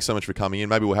time. Thanks so much for coming in.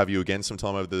 Maybe we'll have you again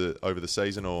sometime over the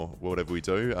season or whatever we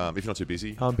do, if you're not too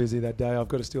busy. I'm busy that day. I've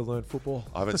got to still learn football.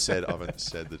 I haven't said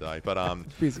the day, but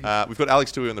busy. We've got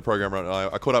Alex Toohey on the program right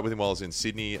now. I caught up with him while I was in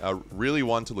Sydney. Really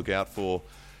one to look out for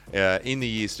in the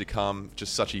years to come.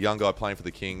 Just such a young guy playing for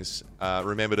the Kings.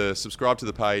 Remember to subscribe to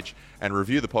the page and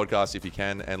review the podcast if you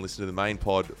can, and listen to the main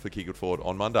pod for Kick It Forward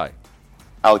on Monday.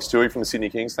 Alex Toohey from the Sydney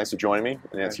Kings, thanks for joining me.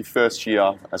 Now, it's your first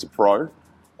year as a pro.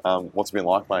 What's it been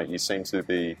like, mate? You seem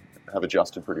to have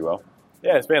adjusted pretty well.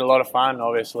 Yeah, it's been a lot of fun,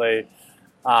 obviously.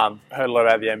 Heard a lot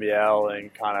about the NBL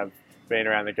and kind of been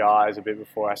around the guys a bit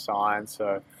before I signed,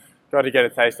 so got to get a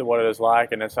taste of what it was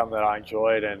like, and it's something that I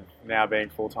enjoyed. And now being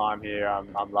full-time here,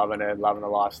 I'm loving it, loving the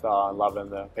lifestyle and loving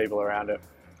the people around it.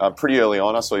 Pretty early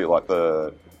on, I saw you like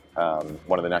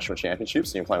one of the national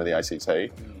championships, and you were playing with the ACT,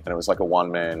 and it was like a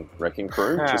one-man wrecking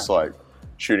crew, just like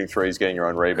shooting threes, getting your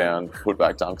own rebound,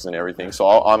 put-back dunks and everything. So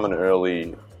I'm an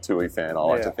early Toohey fan, I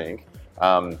like to think.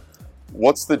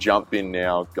 What's the jump been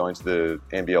now going to the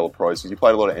NBL pros? Because you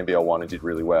played a lot of NBL 1 and did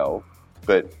really well,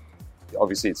 but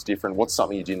obviously it's different. What's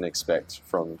something you didn't expect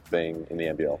from being in the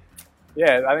NBL?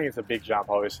 Yeah, I think it's a big jump,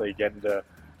 obviously, getting to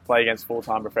play against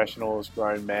full-time professionals,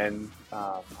 grown men.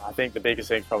 I think the biggest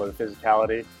thing is probably the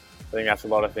physicality. I think that's a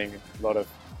lot of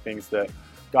things that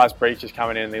guys preach just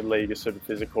coming in the league is super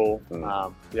physical.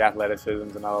 The athleticism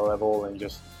is another level, and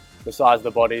just the size of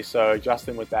the body. So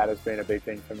adjusting with that has been a big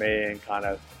thing for me, and kind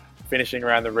of finishing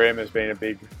around the rim has been a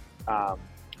big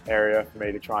area for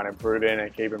me to try and improve in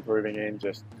and keep improving in.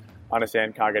 Just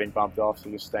understand kind of getting bumped off, so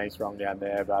just staying strong down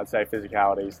there. But I'd say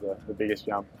physicality is the biggest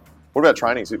jump. What about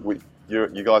training?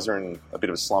 You guys are in a bit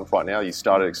of a slump right now. You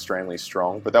started extremely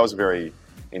strong, but that was a very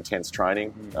intense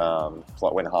training.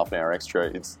 Like went half an hour extra.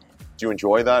 Do you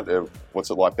enjoy that? What's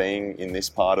it like being in this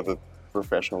part of a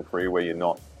professional career where you're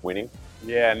not winning?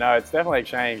 Yeah, no, it's definitely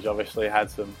changed. Obviously, had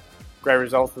some great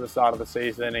results at the start of the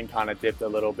season and kind of dipped a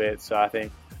little bit. So I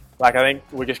think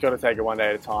we just got to take it one day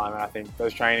at a time. And I think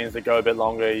those trainings that go a bit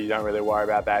longer, you don't really worry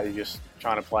about that. You're just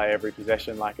trying to play every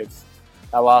possession like it's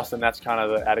our last, and that's kind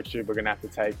of the attitude we're going to have to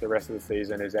take the rest of the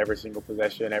season. Is every single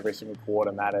possession, every single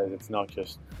quarter matters. It's not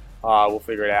just, we'll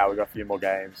figure it out. We've got a few more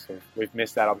games. So we've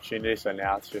missed that opportunity, so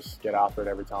now it's just get after it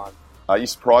every time. You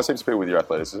surprise heaps of people with your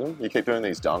athleticism. You keep doing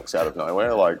these dunks out of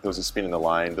nowhere. Like there was a spin in the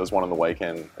lane. There was one on the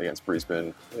weekend against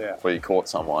Brisbane where you caught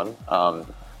someone.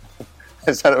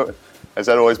 Has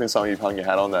that always been something you've hung your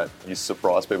hat on, that you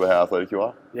surprise people how athletic you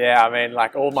are? Yeah, I mean,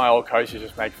 like all my old coaches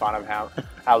just make fun of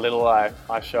how little I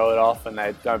show it off, and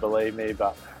they don't believe me.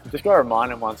 But just got to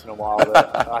remind them once in a while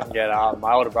that I can get up.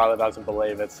 My older brother doesn't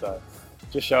believe it, so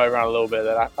just show everyone a little bit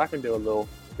that I can do a little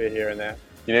bit here and there.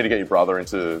 You need to get your brother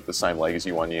into the same league as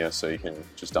you one year, so you can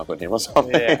just dunk on him or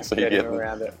something. Yeah, so get him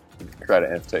around it. Create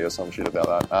an NFT or some shit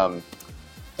about that.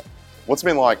 What's it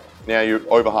been like now? You're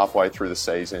over halfway through the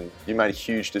season. You made a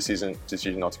huge decision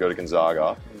not to go to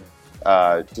Gonzaga.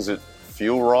 Does it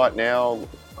feel right now?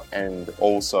 And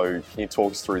also, can you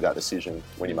talk us through that decision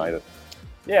when you made it?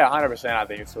 Yeah, 100%. I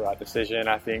think it's the right decision.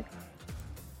 I think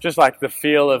just like the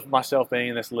feel of myself being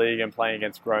in this league and playing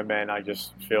against grown men, I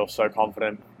just feel so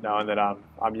confident knowing that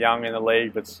I'm young in the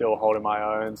league but still holding my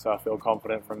own, so I feel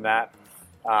confident from that.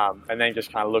 And then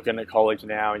just kind of looking at college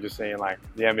now and just seeing like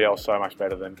the NBL is so much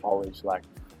better than college. Like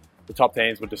the top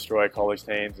teams would destroy college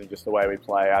teams, and just the way we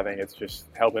play, I think it's just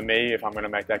helping me if I'm going to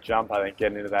make that jump. I think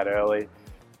getting into that early.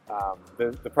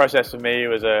 The process for me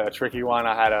was a tricky one.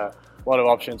 I had a lot of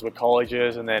options with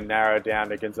colleges and then narrowed down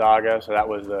to Gonzaga. So that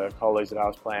was the college that I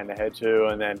was planning to head to.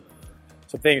 And then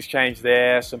some things changed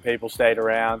there. Some people stayed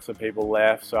around, some people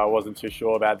left. So I wasn't too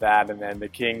sure about that. And then the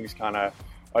Kings kind of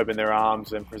opened their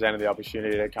arms and presented the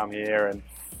opportunity to come here. And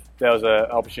there was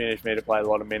an opportunity for me to play a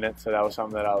lot of minutes. So that was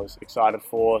something that I was excited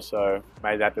for. So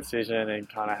made that decision and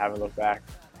kind of haven't looked back.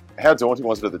 How daunting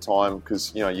was it at the time?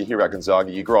 Because, you know, you hear about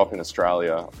Gonzaga, you grew up in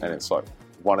Australia, and it's like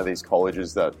one of these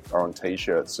colleges that are on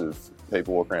T-shirts of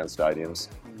people walking around stadiums,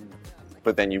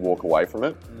 but then you walk away from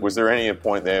it. Was there any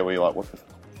point there where you're like, what the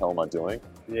hell am I doing?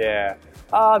 Yeah.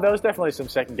 There was definitely some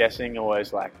second guessing,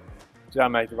 always like, did I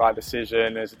make the right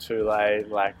decision? Is it too late?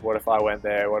 Like, what if I went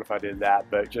there? What if I did that?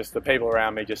 But just the people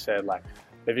around me just said, like,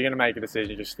 if you're going to make a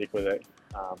decision, just stick with it.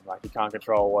 Like, you can't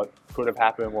control what could have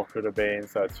happened, what could have been,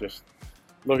 so it's just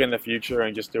look in the future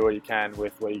and just do what you can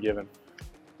with what you're given.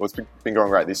 Well, it's been going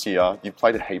great this year. You've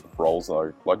played a heap of roles,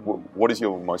 though. Like, what is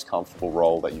your most comfortable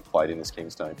role that you've played in this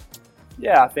Kings team?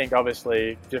 Yeah, I think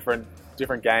obviously different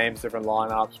games, different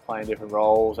lineups, playing different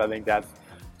roles. I think that's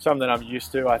something I'm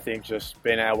used to. I think just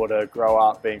being able to grow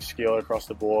up, being skilled across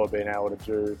the board, being able to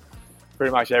do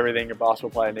pretty much everything a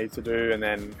basketball player needs to do, and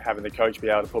then having the coach be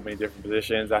able to put me in different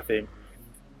positions. I think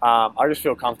I just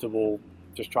feel comfortable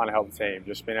just trying to help the team,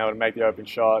 just being able to make the open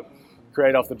shot,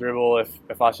 create off the dribble.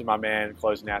 If I see my man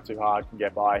closing out too hard, can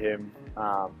get by him.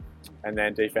 And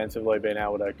then defensively being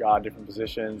able to guard different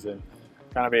positions and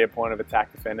kind of be a point of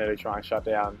attack defender to try and shut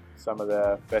down some of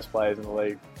the best players in the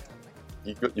league.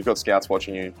 You've got scouts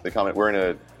watching you. They're coming. We're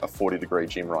in a 40-degree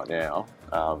gym right now,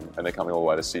 and they're coming all the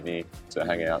way to Sydney to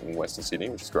hang out in Western Sydney,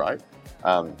 which is great.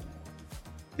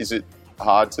 Is it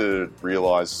hard to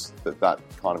realise that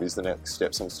kind of is the next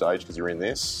steps on stage because you're in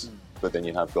this, but then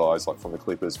you have guys like from the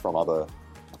Clippers, from other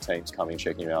teams coming,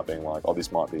 checking you out, being like, oh,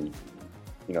 this might be,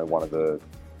 you know, one of the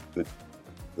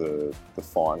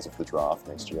finds of the draft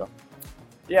next year?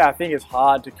 Yeah, I think it's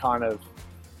hard to kind of,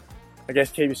 I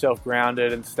guess, keep yourself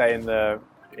grounded and stay in the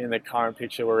current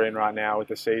picture we're in right now with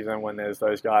the season when there's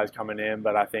those guys coming in.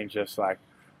 But I think just like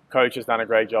coach has done a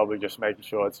great job of just making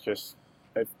sure it's just,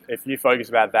 if you focus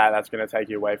about that, that's going to take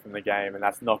you away from the game, and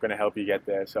that's not going to help you get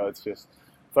there. So it's just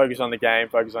focus on the game,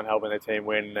 focus on helping the team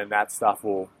win, and that stuff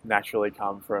will naturally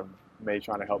come from me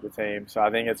trying to help the team. So I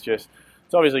think it's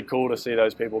obviously cool to see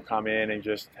those people come in and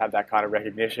just have that kind of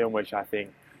recognition, which I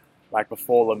think, like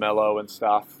before LaMelo and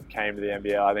stuff came to the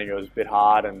NBL, I think it was a bit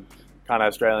hard and kind of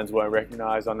Australians weren't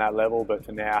recognised on that level. But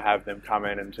to now have them come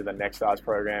in into the Next Stars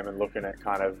program and looking at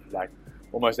kind of like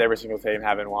almost every single team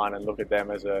having one and look at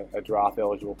them as a draft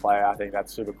eligible player, I think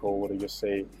that's super cool to just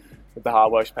see that the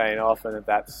hard work's paying off and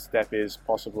that step is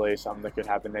possibly something that could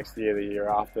happen next year, the year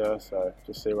after. So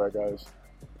just see where it goes.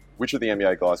 Which of the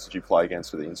NBA guys did you play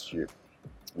against at the Institute?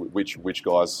 Which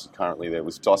guys currently there?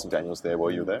 Was Dyson Daniels there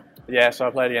while you were there? Yeah, so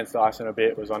I played against Dyson a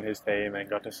bit, was on his team and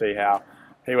got to see how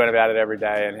he went about it every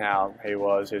day and how he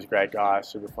was. He was a great guy,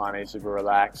 super funny, super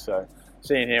relaxed. So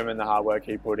seeing him and the hard work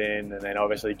he put in, and then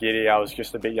obviously Giddy, I was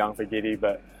just a bit young for Giddy,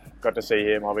 but got to see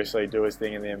him obviously do his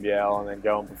thing in the NBL and then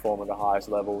go and perform at the highest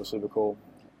level was super cool.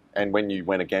 And when you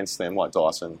went against them, like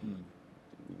Dyson,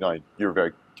 you know, you're a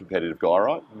very competitive guy,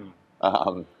 right?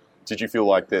 Did you feel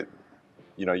like that,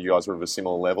 you know, you guys were of a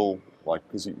similar level? Like,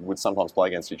 because you would sometimes play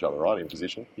against each other, right, in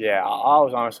position? Yeah, I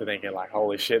was honestly thinking, like,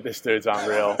 holy shit, this dude's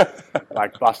unreal.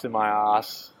 Like, busting my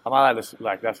ass. Am I allowed to,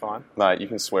 like, that's fine? Mate, you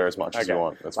can swear as much as you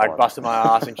want. That's like, fine. Busting my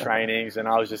ass in trainings, and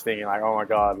I was just thinking, like, oh my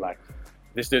God, like,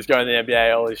 this dude's going to the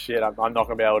NBA, holy shit, I'm not going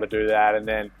to be able to do that. And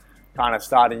then kind of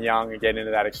starting young and getting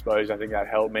into that exposure, I think that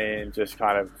helped me, and just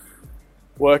kind of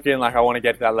working, like, I want to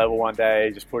get to that level one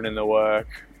day, just putting in the work.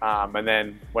 And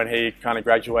then when he kind of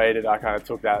graduated, I kind of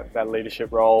took that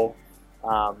leadership role,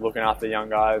 looking after young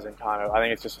guys, and kind of, I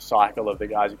think it's just a cycle of the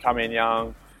guys who come in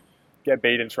young, get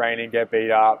beat in training, get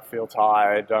beat up, feel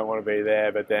tired, don't want to be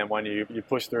there. But then when you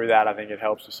push through that, I think it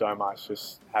helps you so much,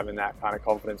 just having that kind of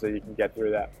confidence that you can get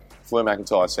through that. Fleur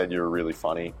McIntyre said you're a really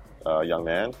funny young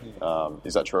man.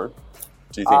 Is that true?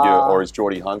 Do you think or is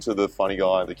Geordie Hunter the funny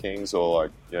guy at the Kings, or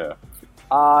like, yeah?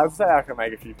 I'd say I can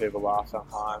make a few people laugh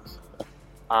sometimes.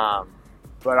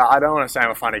 But I don't want to say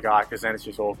I'm a funny guy because then it's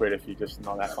just awkward if you're just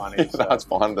not that funny. So. That's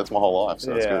fine. That's my whole life,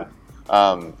 so that's Yeah.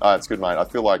 good. It's good, mate. I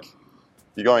feel like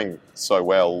you're going so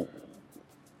well.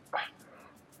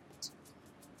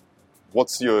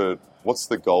 what's the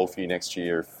goal for you next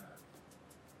year, if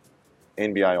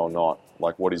NBA or not?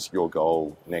 Like, what is your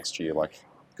goal next year? Like,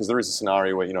 because there is a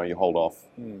scenario where, you hold off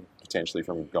potentially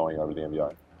from going over to the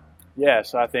NBA. Yeah,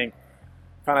 so I think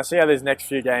kind of see how these next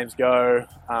few games go,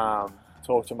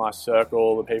 talk to my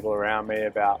circle, the people around me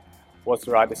about what's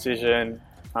the right decision,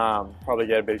 probably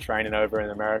get a bit of training over in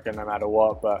America no matter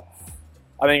what, but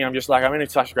I think I'm in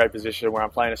such a great position where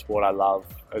I'm playing a sport I love.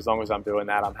 As long as I'm doing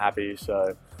that, I'm happy.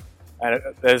 So, and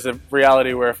there's a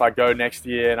reality where if I go next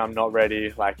year and I'm not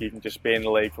ready, like you can just be in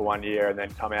the league for 1 year and then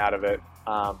come out of it.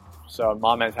 So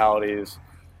my mentality is,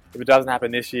 if it doesn't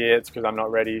happen this year, it's because I'm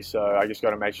not ready. So I just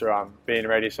got to make sure I'm being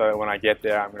ready so that when I get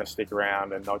there, I'm going to stick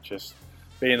around and not just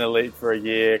be in the league for a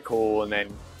year, cool, and then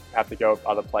have to go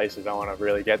other places. I want to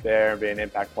really get there and be an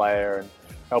impact player and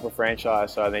help a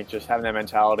franchise. So I think just having that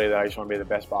mentality that I just want to be the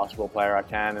best basketball player I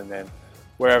can, and then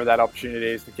wherever that opportunity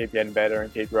is to keep getting better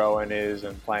and keep growing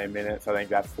and playing minutes, I think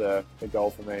that's the goal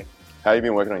for me. How have you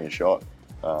been working on your shot?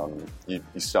 You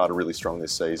started really strong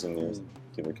this season. You've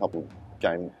given a couple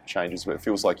game changes, but it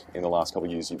feels like in the last couple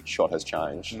of years your shot has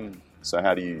changed. So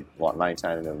how do you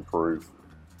maintain and improve?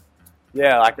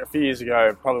 Yeah, like a few years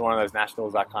ago, probably one of those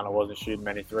nationals, I kind of wasn't shooting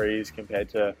many threes compared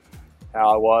to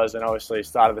how I was, and obviously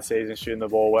started the season shooting the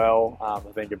ball well.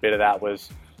 I think a bit of that was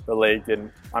the league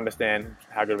didn't understand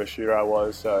how good of a shooter I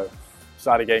was, so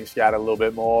started getting scouted a little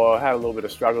bit more. Had a little bit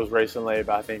of struggles recently,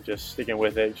 but I think just sticking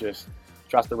with it, just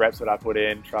trust the reps that I put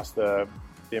in, trust the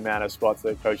amount of spots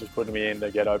that coach is putting me in to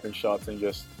get open shots, and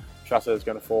just trust that it's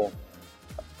going to fall.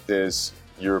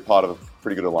 You're a part of a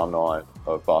pretty good alumni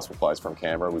of basketball players from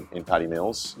Canberra in Paddy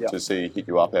Mills. Yep. Does he hit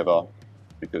you up ever?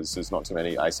 Because there's not too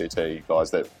many ACT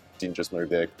guys that didn't just move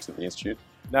there to the institute.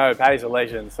 No, Paddy's a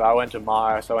legend. So I went to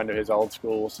Myers, so I went to his old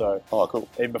school. So cool.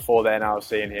 Even before then, I was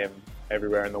seeing him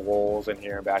everywhere in the walls and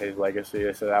hearing about his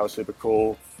legacy. So that was super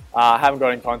cool. I haven't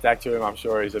got in contact to him. I'm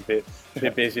sure he's a bit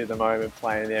busy at the moment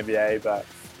playing in the NBA, but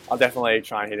I'll definitely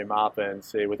try and hit him up and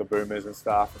see with the Boomers and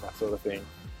stuff and that sort of thing.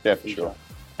 Yeah, for sure.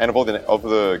 And of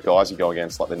the guys you go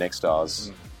against, like the next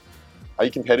stars, are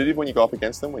you competitive when you go up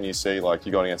against them? When you see you're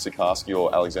going against Sikorsky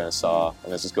or Alexander Sarr,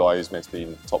 and there's this guy who's meant to be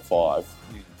in top 5.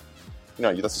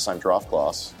 That's the same draft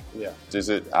class. Yeah. Does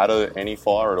it add any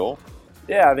fire at all?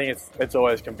 Yeah, I think it's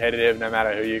always competitive no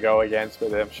matter who you go against,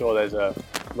 but I'm sure there's a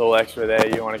little extra there.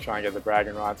 You want to try and get the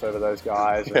bragging rights over those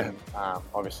guys. Yeah. And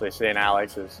obviously seeing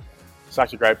Alex is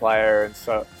such a great player and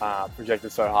so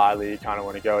projected so highly, you kind of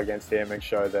want to go against him and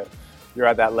show that you're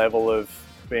at that level of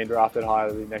being drafted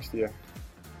highly next year.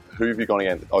 Who have you gone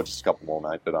against? Oh, just a couple more,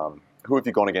 mate. But who have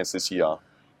you gone against this year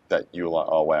that you were like,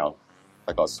 oh wow,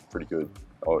 that guy's pretty good,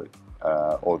 or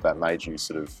that made you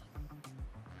sort of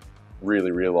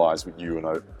really realise with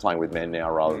you playing with men now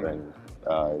rather than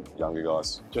younger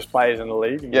guys? Just players in the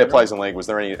league? Yeah, players in the league. Was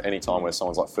there any time where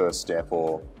someone's first step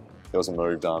or there was a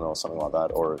move done or something like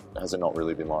that, or has it not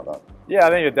really been like that? Yeah, I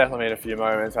think it definitely been a few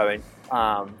moments. I think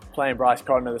playing Bryce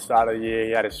Cotton at the start of the year,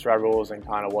 he had his struggles and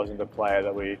kind of wasn't the player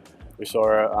that we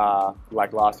saw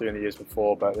last year and the years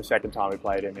before. But the second time we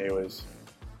played him, it was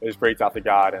pretty tough to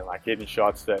guard and hitting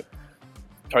shots that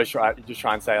coach just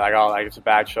try and say it's a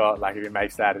bad shot. If he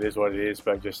makes that, it is what it is.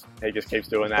 But he just keeps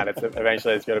doing that.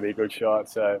 Eventually it's got to be a good shot.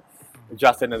 So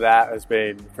adjusting to that has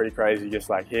been pretty crazy. Just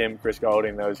like him, Chris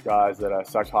Golding, those guys that are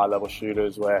such high level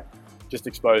shooters where just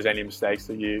expose any mistakes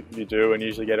that you do and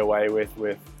usually get away with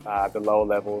the lower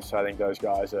levels. So I think those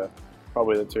guys are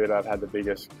probably the two that I've had the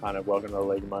biggest kind of welcome to the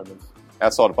league moments.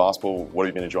 Outside of basketball, what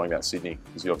have you been enjoying about Sydney?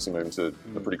 Because you're obviously moving to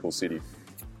a pretty cool city.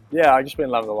 Yeah, I've just been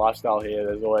loving the lifestyle here.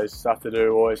 There's always stuff to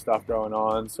do, always stuff going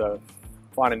on. So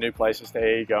finding new places to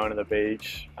eat, going to the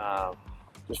beach,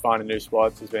 just finding new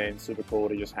spots has been super cool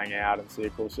to just hang out and see a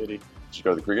cool city. Did you go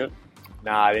to the cricket?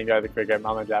 Nah, I didn't go to the cricket.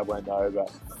 Mum and Dad went though,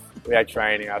 but we had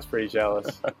training. I was pretty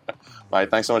jealous. Mate,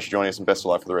 thanks so much for joining us and best of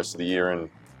luck for the rest of the year and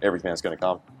everything that's going to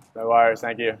come. No worries,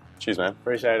 thank you. Cheers, man.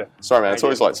 Appreciate it. Sorry, man. It's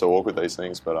always so awkward, these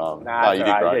things, but nah, you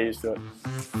did great. Get used to it.